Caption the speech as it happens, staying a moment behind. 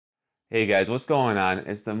Hey guys, what's going on?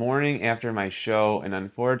 It's the morning after my show, and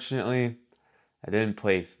unfortunately, I didn't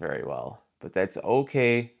place very well. But that's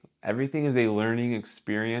okay. Everything is a learning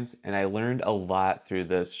experience, and I learned a lot through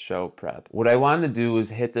this show prep. What I wanted to do was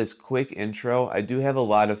hit this quick intro. I do have a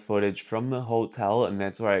lot of footage from the hotel, and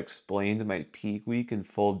that's where I explained my peak week in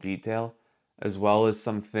full detail, as well as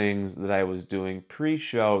some things that I was doing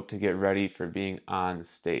pre-show to get ready for being on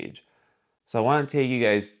stage. So I want to take you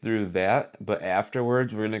guys through that, but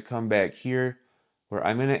afterwards we're going to come back here where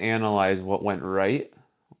I'm going to analyze what went right,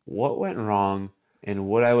 what went wrong, and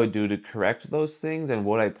what I would do to correct those things and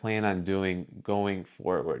what I plan on doing going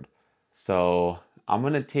forward. So I'm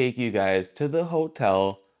going to take you guys to the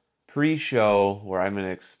hotel pre-show where I'm going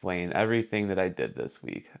to explain everything that I did this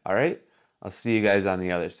week. All right? I'll see you guys on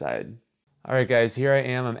the other side. All right, guys, here I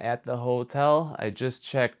am. I'm at the hotel. I just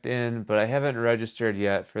checked in, but I haven't registered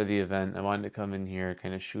yet for the event. I wanted to come in here,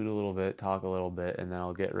 kind of shoot a little bit, talk a little bit, and then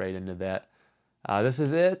I'll get right into that. This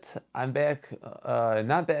is it. I'm back,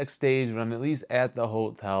 not backstage, but I'm at least at the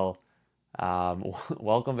hotel.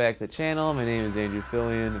 Welcome back to the channel. My name is Andrew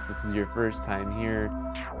Fillion. If this is your first time here,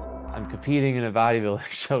 I'm competing in a bodybuilding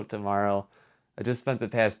show tomorrow. I just spent the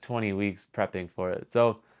past 20 weeks prepping for it.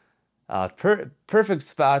 So perfect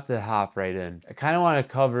spot to hop right in. I kind of want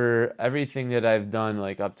to cover everything that I've done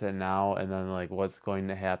like up to now, and then like what's going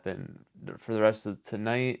to happen for the rest of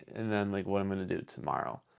tonight, and then like what I'm going to do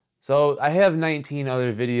tomorrow. So I have 19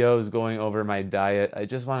 other videos going over my diet. I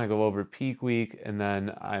just want to go over peak week, and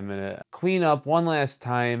then I'm going to clean up one last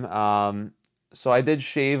time. So I did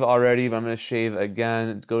shave already, but I'm going to shave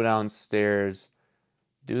again, go downstairs,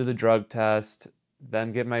 do the drug test,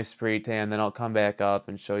 then get my spray tan, then I'll come back up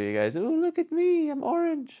and show you guys, ooh, look at me, I'm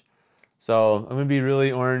orange. So I'm going to be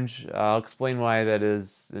really orange. I'll explain why that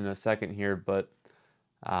is in a second here, but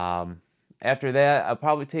after that, I'll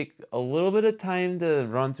probably take a little bit of time to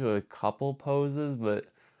run through a couple poses, but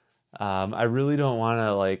I really don't want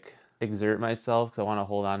to like exert myself because I want to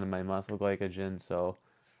hold on to my muscle glycogen, so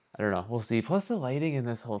I don't know. We'll see. Plus, the lighting in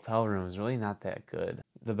this hotel room is really not that good.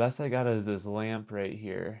 The best I got is this lamp right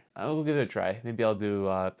here. I'll give it a try. Maybe I'll do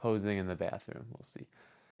posing in the bathroom. We'll see.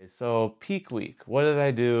 Okay, so, peak week. What did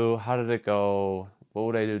I do? How did it go? What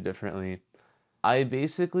would I do differently? I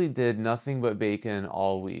basically did nothing but bacon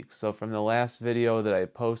all week. So, from the last video that I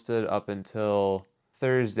posted up until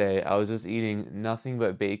Thursday, I was just eating nothing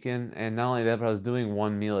but bacon. And not only that, but I was doing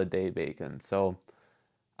one meal a day bacon. So,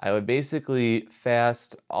 I would basically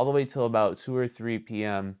fast all the way till about 2 or 3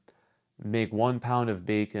 p.m., make 1 pound of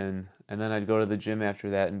bacon, and then I'd go to the gym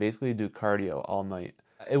after that and basically do cardio all night.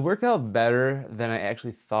 It worked out better than I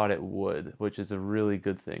actually thought it would, which is a really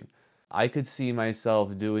good thing. I could see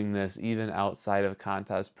myself doing this even outside of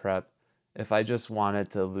contest prep if I just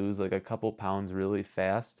wanted to lose like a couple pounds really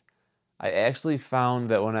fast. I actually found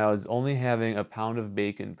that when I was only having a pound of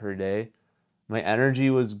bacon per day, my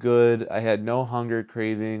energy was good. I had no hunger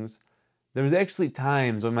cravings. There was actually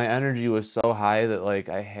times when my energy was so high that like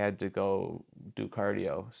I had to go do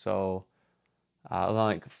cardio. So around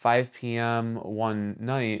like 5 p.m. one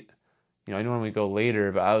night, I normally go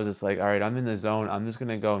later, but I was just like, all right, I'm in the zone. I'm just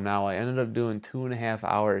gonna go now. I ended up doing 2.5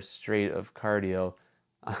 hours straight of cardio,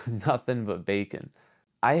 nothing but bacon.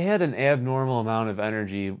 I had an abnormal amount of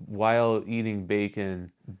energy while eating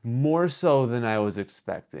bacon, more so than I was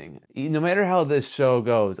expecting. No matter how this show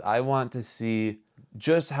goes, I want to see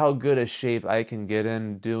just how good a shape I can get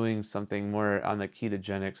in doing something more on the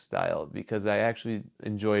ketogenic style, because I actually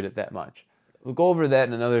enjoyed it that much. We'll go over that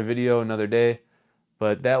in another video another day,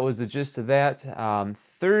 but that was the gist of that.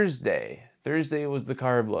 Thursday was the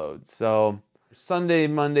carb load. So Sunday,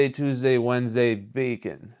 Monday, Tuesday, Wednesday,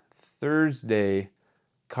 bacon. Thursday,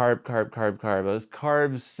 carb, carb, carb, carb. It was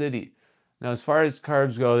carb city. Now, as far as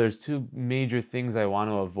carbs go, there's two major things I want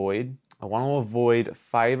to avoid. I want to avoid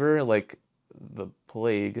fiber like the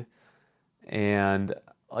plague, and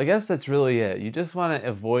I guess that's really it. You just want to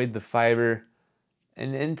avoid the fiber,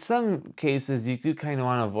 and in some cases, you do kind of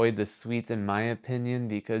want to avoid the sweets, in my opinion,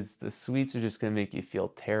 because the sweets are just going to make you feel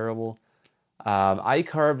terrible. I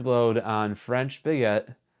carb load on French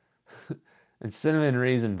baguette and cinnamon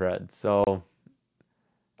raisin bread, so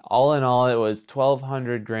all in all, it was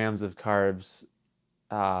 1,200 grams of carbs.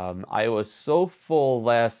 I was so full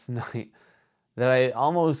last night that I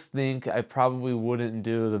almost think I probably wouldn't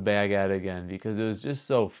do the baguette again because it was just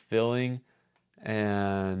so filling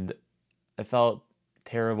and I felt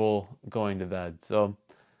terrible going to bed. So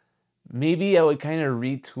maybe I would kind of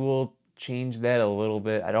retool, change that a little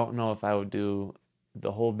bit. I don't know if I would do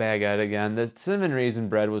the whole baguette again. The cinnamon raisin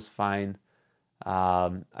bread was fine.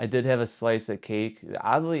 I did have a slice of cake.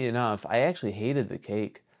 Oddly enough, I actually hated the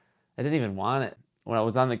cake. I didn't even want it. when I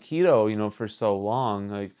was on the keto, you know, for so long,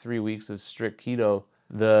 like 3 weeks of strict keto,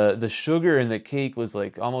 the sugar in the cake was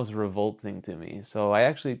like almost revolting to me. So I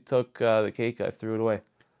actually took the cake, I threw it away.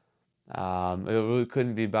 I really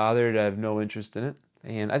couldn't be bothered. I have no interest in it.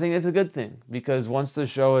 And I think it's a good thing because once the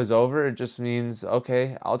show is over, it just means,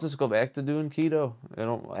 okay, I'll just go back to doing keto. I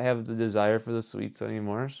don't have the desire for the sweets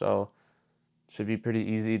anymore. So it should be pretty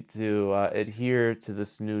easy to adhere to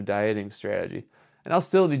this new dieting strategy. And I'll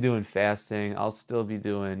still be doing fasting. I'll still be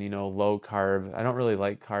doing, you know, low carb. I don't really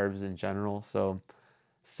like carbs in general. So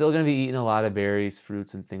still going to be eating a lot of berries,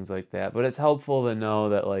 fruits, and things like that. But it's helpful to know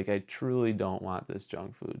that, like, I truly don't want this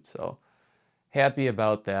junk food. So happy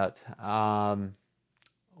about that.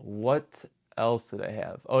 What else did I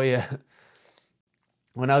have? Oh, yeah.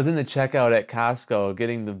 When I was in the checkout at Costco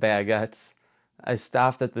getting the baguettes, I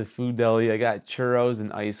stopped at the food deli. I got churros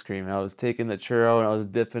and ice cream. And I was taking the churro and I was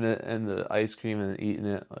dipping it in the ice cream and eating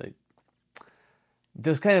it. Like, it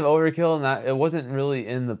was kind of overkill. Not, it wasn't really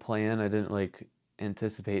in the plan. I didn't like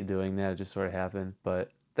anticipate doing that. It just sort of happened, but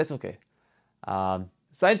that's okay.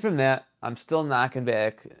 Aside from that, I'm still knocking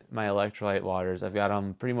back my electrolyte waters. I've got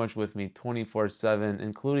them pretty much with me 24/7,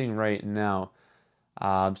 including right now.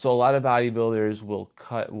 So a lot of bodybuilders will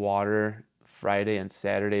cut water Friday and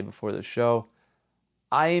Saturday before the show.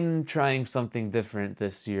 I'm trying something different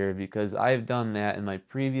this year because I've done that in my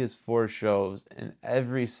previous 4 shows, and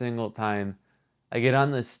every single time I get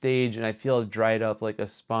on the stage and I feel dried up like a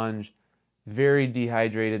sponge, very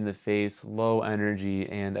dehydrated in the face, low energy,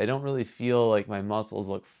 and I don't really feel like my muscles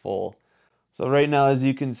look full. So right now, as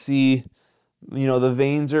you can see, you know, the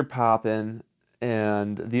veins are popping,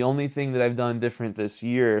 and the only thing that I've done different this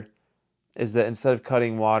year is that instead of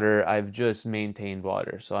cutting water, I've just maintained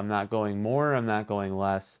water. So I'm not going more, I'm not going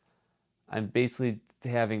less. I'm basically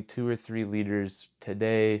having 2 or 3 liters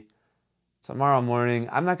today. Tomorrow morning,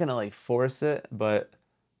 I'm not gonna like force it, but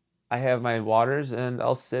I have my waters and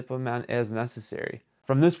I'll sip them as necessary.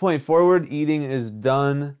 From this point forward, eating is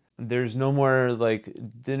done. There's no more like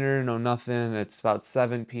dinner, no nothing. It's about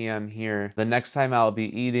 7 p.m. here. The next time I'll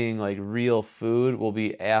be eating like real food will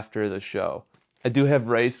be after the show. I do have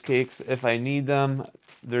rice cakes if I need them.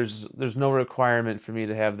 There's no requirement for me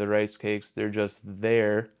to have the rice cakes. They're just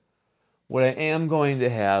there. What I am going to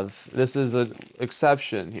have, this is an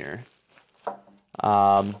exception here.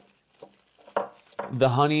 The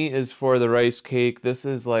honey is for the rice cake. This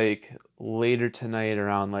is like later tonight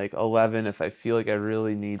around like 11 if I feel like I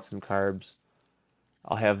really need some carbs.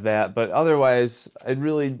 I'll have that. But otherwise, I'd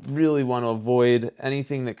really, really want to avoid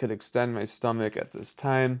anything that could extend my stomach at this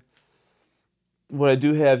time. What I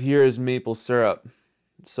do have here is maple syrup.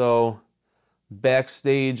 So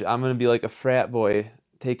backstage, I'm going to be like a frat boy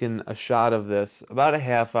taking a shot of this about a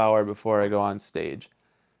half hour before I go on stage.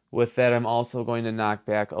 With that, I'm also going to knock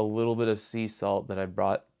back a little bit of sea salt that I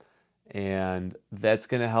brought, and that's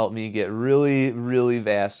going to help me get really, really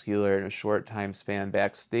vascular in a short time span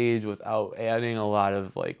backstage without adding a lot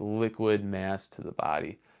of like liquid mass to the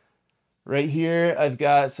body. Right here, I've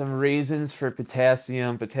got some raisins for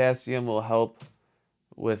potassium. Potassium will help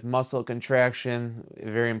with muscle contraction.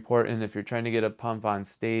 Very important if you're trying to get a pump on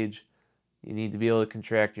stage. You need to be able to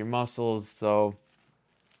contract your muscles, so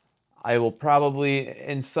I will probably,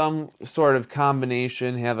 in some sort of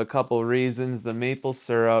combination, have a couple raisins, the maple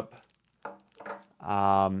syrup,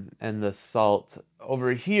 and the salt.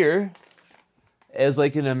 Over here, as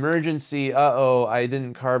like an emergency, uh-oh, I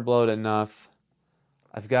didn't carb load enough,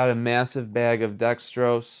 I've got a massive bag of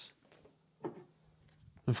dextrose.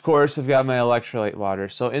 Of course, I've got my electrolyte water.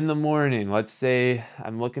 So in the morning, let's say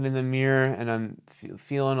I'm looking in the mirror and I'm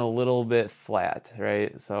feeling a little bit flat,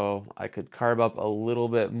 right? So I could carb up a little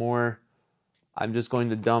bit more. I'm just going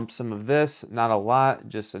to dump some of this, not a lot,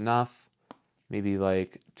 just enough. Maybe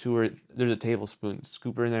like there's a tablespoon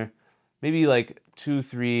scooper in there. Maybe like 2,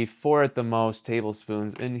 3, 4 at the most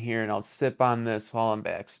tablespoons in here, and I'll sip on this while I'm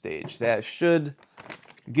backstage. That should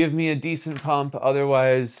give me a decent pump.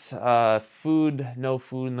 Otherwise, no food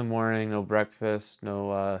in the morning, no breakfast,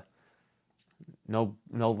 no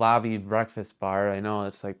lobby breakfast bar. I know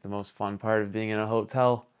it's like the most fun part of being in a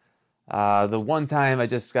hotel. The one time I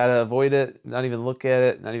just gotta avoid it, not even look at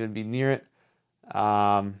it, not even be near it.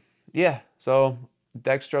 Yeah, so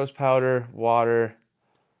dextrose powder, water,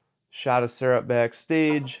 shot of syrup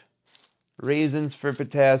backstage, raisins for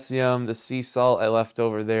potassium, the sea salt I left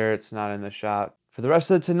over there, it's not in the shot. For the rest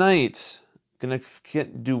of tonight, gonna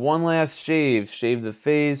do one last shave the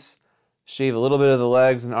face, shave a little bit of the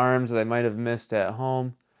legs and arms that I might have missed at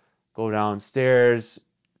home, go downstairs,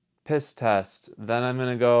 piss test, then I'm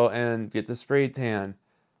gonna go and get the spray tan.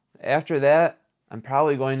 After that, I'm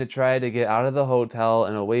probably going to try to get out of the hotel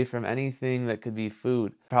and away from anything that could be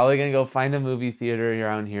food. Probably going to go find a movie theater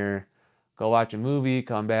around here, go watch a movie,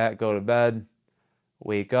 come back, go to bed,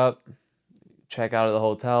 wake up, check out of the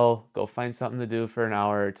hotel, go find something to do for an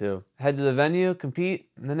hour or two. Head to the venue, compete,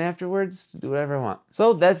 and then afterwards, do whatever I want.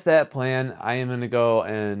 So that's that plan. I am gonna go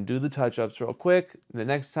and do the touch-ups real quick. The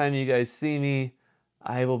next time you guys see me,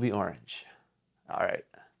 I will be orange. All right.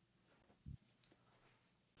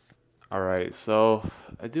 All right, so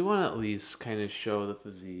I do want to at least kind of show the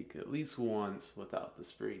physique at least once without the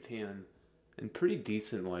spray tan and pretty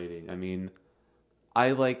decent lighting. I mean,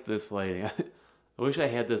 I like this lighting. I wish I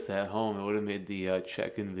had this at home. It would have made the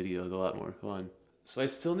check-in videos a lot more fun. So I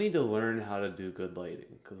still need to learn how to do good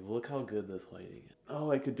lighting, because look how good this lighting is.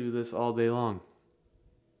 Oh, I could do this all day long.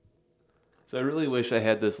 So I really wish I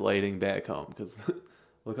had this lighting back home, because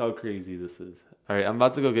look how crazy this is. All right, I'm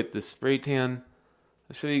about to go get this spray tan.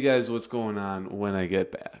 I'll show you guys what's going on when I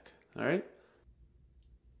get back. All right?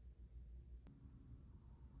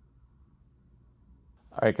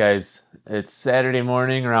 All right, guys. It's Saturday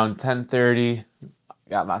morning around 10:30.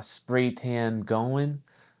 Got my spray tan going.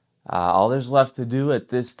 All there's left to do at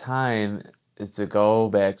this time is to go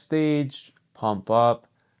backstage, pump up,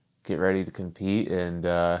 get ready to compete, and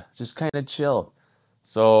just kind of chill.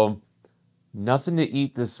 So, nothing to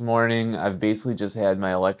eat this morning. I've basically just had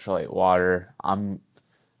my electrolyte water. I'm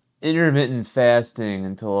intermittent fasting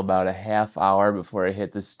until about a half hour before I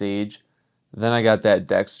hit the stage. Then I got that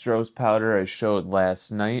dextrose powder I showed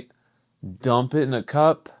last night. Dump it in a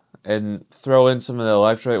cup and throw in some of the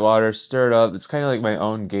electrolyte water, stir it up. It's kind of like my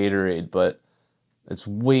own Gatorade, but it's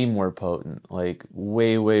way more potent. Like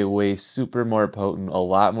way, way, way super more potent. A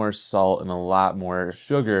lot more salt and a lot more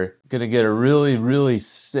sugar. Gonna get a really, really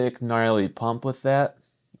sick, gnarly pump with that.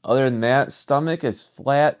 Other than that, stomach is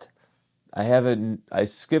flat. I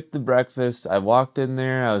skipped the breakfast. I walked in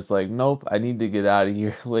there. I was like, nope, I need to get out of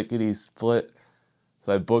here. Lickety split.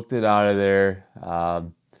 So I booked it out of there.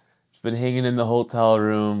 Just been hanging in the hotel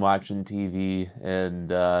room, watching TV. And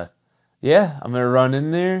yeah, I'm going to run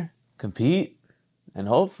in there, compete, and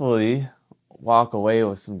hopefully walk away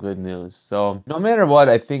with some good news. So no matter what,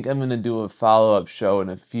 I think I'm going to do a follow-up show in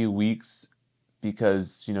a few weeks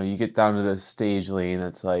because, you know, you get down to the stage lane,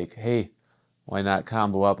 it's like, hey, why not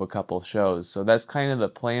combo up a couple shows? So that's kind of the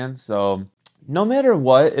plan. So no matter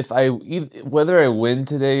what, whether I win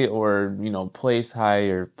today or, you know, place high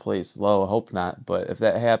or place low, I hope not. But if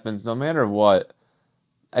that happens, no matter what,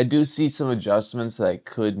 I do see some adjustments that I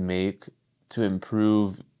could make to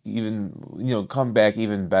improve even, you know, come back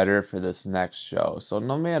even better for this next show. So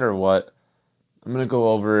no matter what, I'm going to go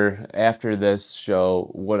over after this show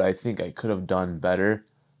what I think I could have done better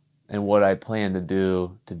and what I plan to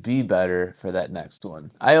do to be better for that next one.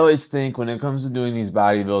 I always think when it comes to doing these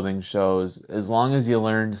bodybuilding shows, as long as you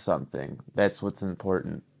learned something, that's what's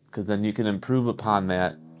important, because then you can improve upon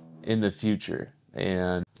that in the future.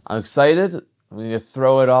 And I'm excited. I'm going to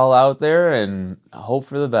throw it all out there and hope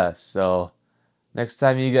for the best. So next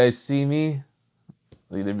time you guys see me,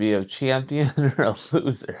 I'll either be a champion or a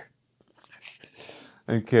loser.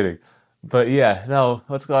 I'm kidding. But yeah, no,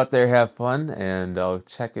 let's go out there, have fun, and I'll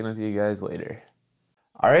check in with you guys later.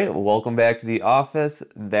 All right, well, welcome back to the office.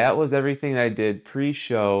 That was everything I did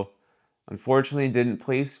pre-show. Unfortunately, didn't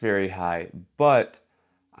place very high, but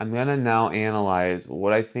I'm gonna now analyze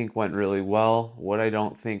what I think went really well, what I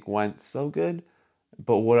don't think went so good,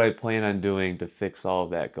 but what I plan on doing to fix all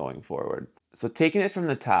of that going forward. So taking it from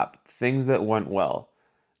the top, things that went well.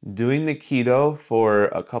 Doing the keto for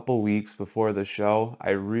a couple weeks before the show, I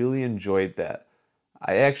really enjoyed that.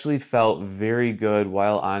 I actually felt very good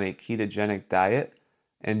while on a ketogenic diet,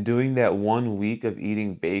 and doing that 1 week of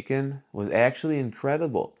eating bacon was actually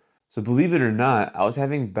incredible. So believe it or not, I was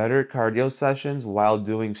having better cardio sessions while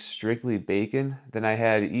doing strictly bacon than I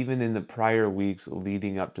had even in the prior weeks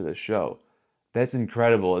leading up to the show. That's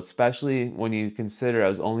incredible, especially when you consider I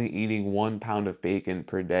was only eating 1 pound of bacon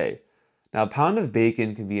per day. Now, a pound of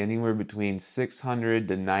bacon can be anywhere between 600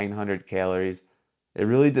 to 900 calories. It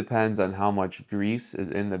really depends on how much grease is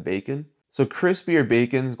in the bacon. So crispier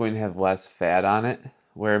bacon is going to have less fat on it,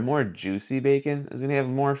 where more juicy bacon is going to have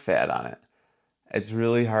more fat on it. It's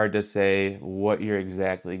really hard to say what you're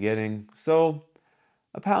exactly getting. So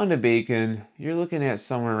a pound of bacon, you're looking at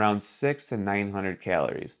somewhere around 600 to 900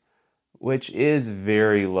 calories, which is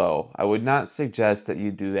very low. I would not suggest that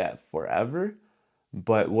you do that forever.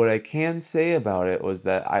 But what I can say about it was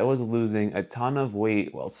that I was losing a ton of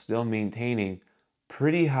weight while still maintaining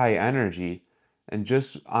pretty high energy and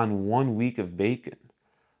just on 1 week of bacon.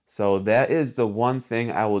 So that is the one thing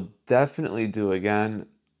I will definitely do again.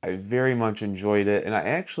 I very much enjoyed it, and I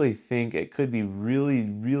actually think it could be really,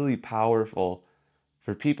 really powerful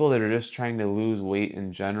for people that are just trying to lose weight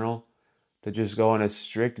in general, to just go on a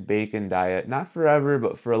strict bacon diet. Not forever,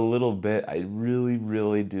 but for a little bit. I really,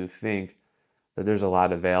 really do think that there's a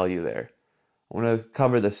lot of value there. I want to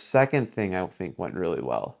cover the second thing I think went really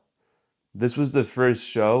well. This was the first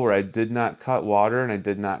show where I did not cut water and I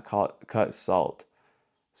did not cut salt.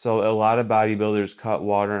 So a lot of bodybuilders cut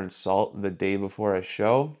water and salt the day before a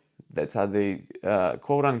show. That's how they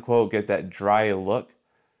quote unquote get that dry look.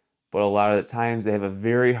 But a lot of the times they have a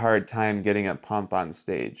very hard time getting a pump on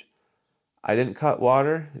stage. I didn't cut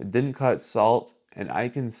water, didn't cut salt, and I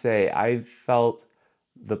can say I felt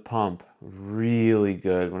the pump really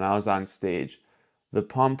good when I was on stage. The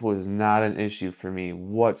pump was not an issue for me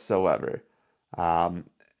whatsoever. Um,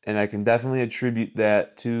 and I can definitely attribute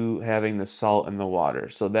that to having the salt in the water.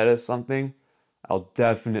 So that is something I'll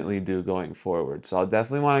definitely do going forward. So I'll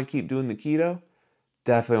definitely want to keep doing the keto.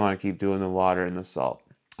 Definitely want to keep doing the water and the salt.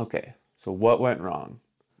 Okay, so what went wrong?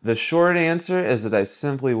 The short answer is that I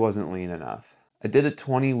simply wasn't lean enough. I did a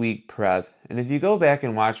 20-week prep, and if you go back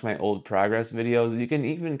and watch my old progress videos, you can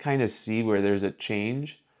even kind of see where there's a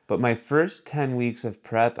change. But my first 10 weeks of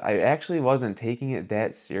prep, I actually wasn't taking it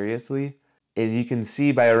that seriously. And you can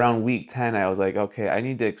see by around week 10, I was like, okay, I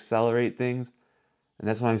need to accelerate things. And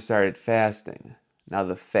that's when I started fasting. Now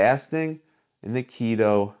the fasting and the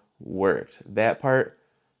keto worked. That part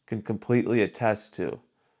can completely attest to.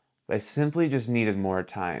 I simply just needed more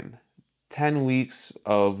time. 10 weeks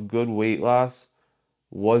of good weight loss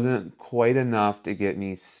wasn't quite enough to get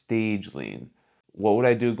me stage lean. What would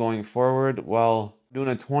I do going forward? Well, doing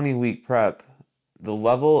a 20-week prep, the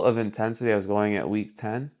level of intensity I was going at week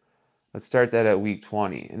 10, let's start that at week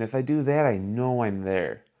 20. And if I do that, I know I'm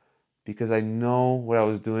there because I know what I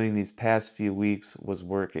was doing these past few weeks was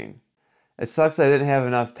working. It sucks I didn't have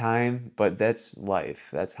enough time, but that's life.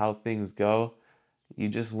 That's how things go. You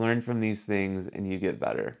just learn from these things and you get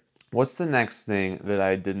better. What's the next thing that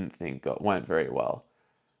I didn't think went very well?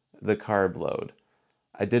 The carb load.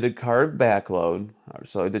 I did a carb backload,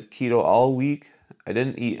 so I did keto all week. I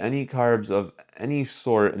didn't eat any carbs of any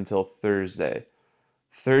sort until Thursday.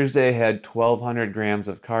 Thursday had 1,200 grams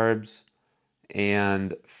of carbs,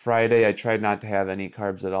 and Friday I tried not to have any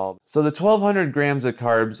carbs at all. So the 1,200 grams of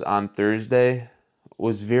carbs on Thursday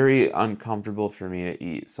was very uncomfortable for me to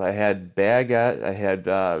eat. So I had baguette, I had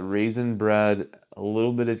raisin bread, a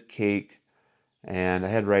little bit of cake, and I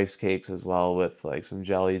had rice cakes as well with like some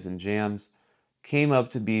jellies and jams. Came up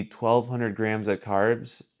to be 1,200 grams of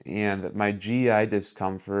carbs, and my GI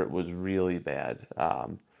discomfort was really bad.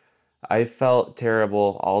 I felt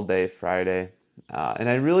terrible all day Friday, and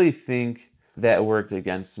I really think that worked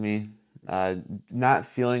against me. Not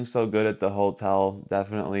feeling so good at the hotel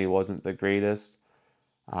definitely wasn't the greatest.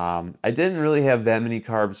 I didn't really have that many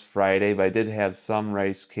carbs Friday, but I did have some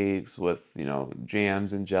rice cakes with,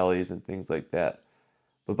 jams and jellies and things like that.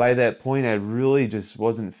 But by that point, I really just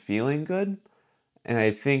wasn't feeling good. And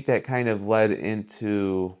I think that kind of led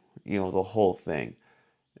into, the whole thing.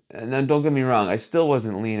 And then don't get me wrong, I still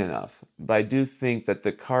wasn't lean enough. But I do think that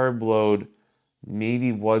the carb load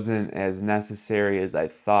maybe wasn't as necessary as I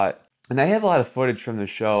thought. And I have a lot of footage from the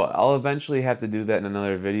show. I'll eventually have to do that in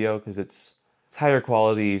another video because it's higher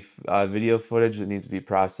quality video footage that needs to be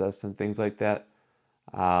processed and things like that.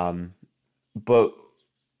 But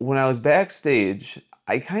when I was backstage,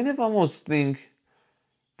 I kind of almost think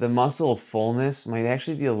the muscle fullness might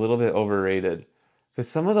actually be a little bit overrated because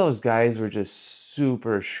some of those guys were just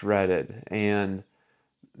super shredded, and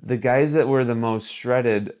the guys that were the most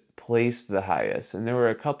shredded placed the highest. And there were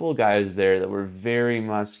a couple guys there that were very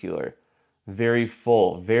muscular, very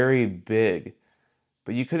full, very big,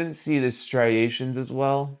 but you couldn't see the striations as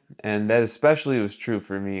well. And that especially was true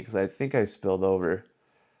for me because I think I spilled over.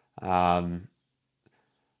 But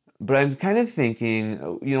I'm kind of thinking,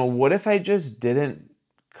 what if I just didn't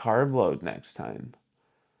carb load next time?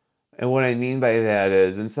 And what I mean by that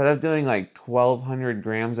is instead of doing like 1,200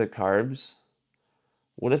 grams of carbs,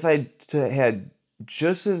 what if I had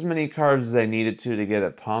just as many carbs as I needed to get a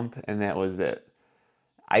pump and that was it?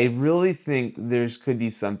 I really think could be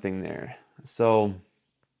something there. So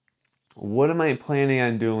what am I planning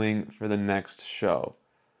on doing for the next show?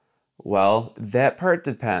 Well, that part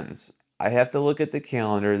depends. I have to look at the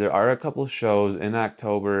calendar. There are a couple shows in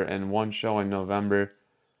October and one show in November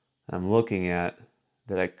I'm looking at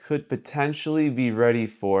that I could potentially be ready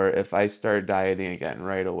for if I start dieting again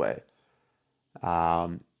right away.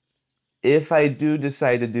 If I do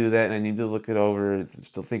decide to do that, and I need to look it over,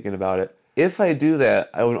 still thinking about it. If I do that,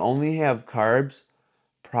 I would only have carbs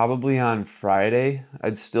probably on Friday.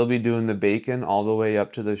 I'd still be doing the bacon all the way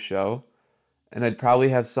up to the show. And I'd probably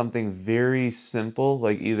have something very simple,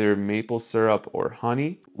 like either maple syrup or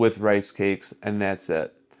honey with rice cakes, and that's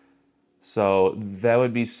it. So that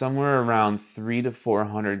would be somewhere around 300 to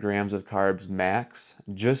 400 grams of carbs max,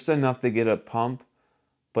 just enough to get a pump,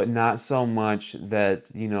 but not so much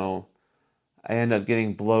that, you know, I end up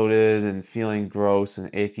getting bloated and feeling gross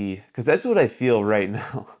and icky, because that's what I feel right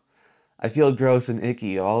now. I feel gross and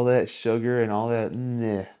icky, all that sugar and all that,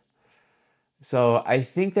 meh. So I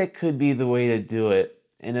think that could be the way to do it.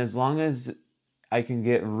 And as long as I can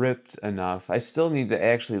get ripped enough, I still need to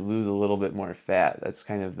actually lose a little bit more fat. That's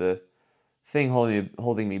kind of the thing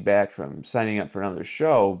holding me back from signing up for another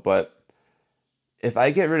show. But if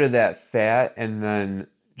I get rid of that fat and then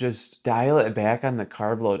just dial it back on the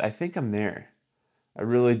carb load, I think I'm there. I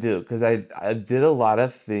really do, because I did a lot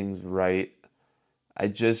of things right. I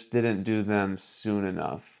just didn't do them soon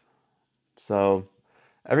enough. So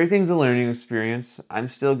everything's a learning experience. I'm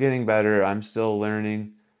still getting better. I'm still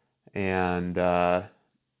learning. And,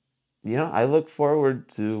 you know, I look forward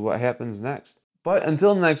to what happens next. But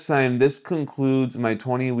until next time, this concludes my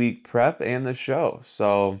 20-week prep and the show.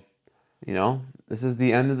 So, you know, this is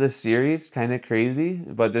the end of the series. Kind of crazy,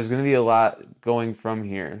 but there's going to be a lot going from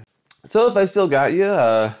here. So if I still got you,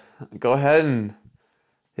 go ahead and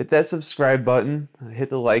hit that subscribe button, hit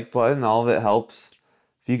the like button, all of it helps.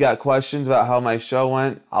 If you got questions about how my show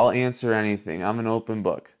went, I'll answer anything. I'm an open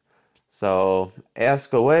book. So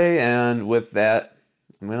ask away, and with that,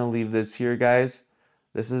 I'm going to leave this here, guys.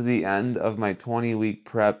 This is the end of my 20-week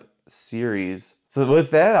prep series. So with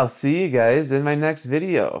that, I'll see you guys in my next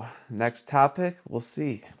video. Next topic, we'll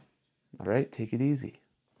see. All right, take it easy.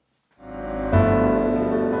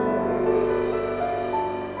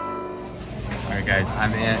 Alright guys,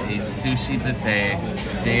 I'm at a sushi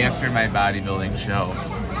buffet day after my bodybuilding show.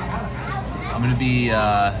 I'm going to be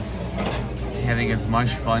having as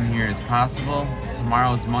much fun here as possible.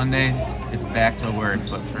 Tomorrow's Monday, it's back to work,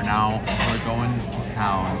 but for now, we're going to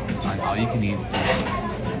town on all-you-can-eat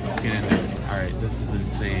sushi. Let's get into it. Alright, this is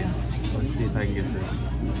insane. Let's see if I can get this.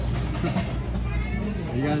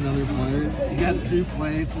 You got another plate? You got 3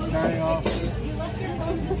 plates, we're starting off.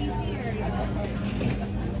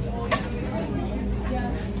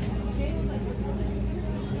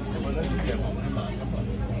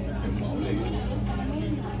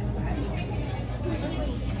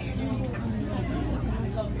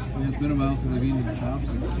 It's been a while since I've eaten the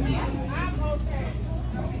chopsticks too.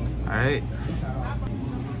 Alright,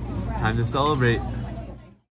 time to celebrate.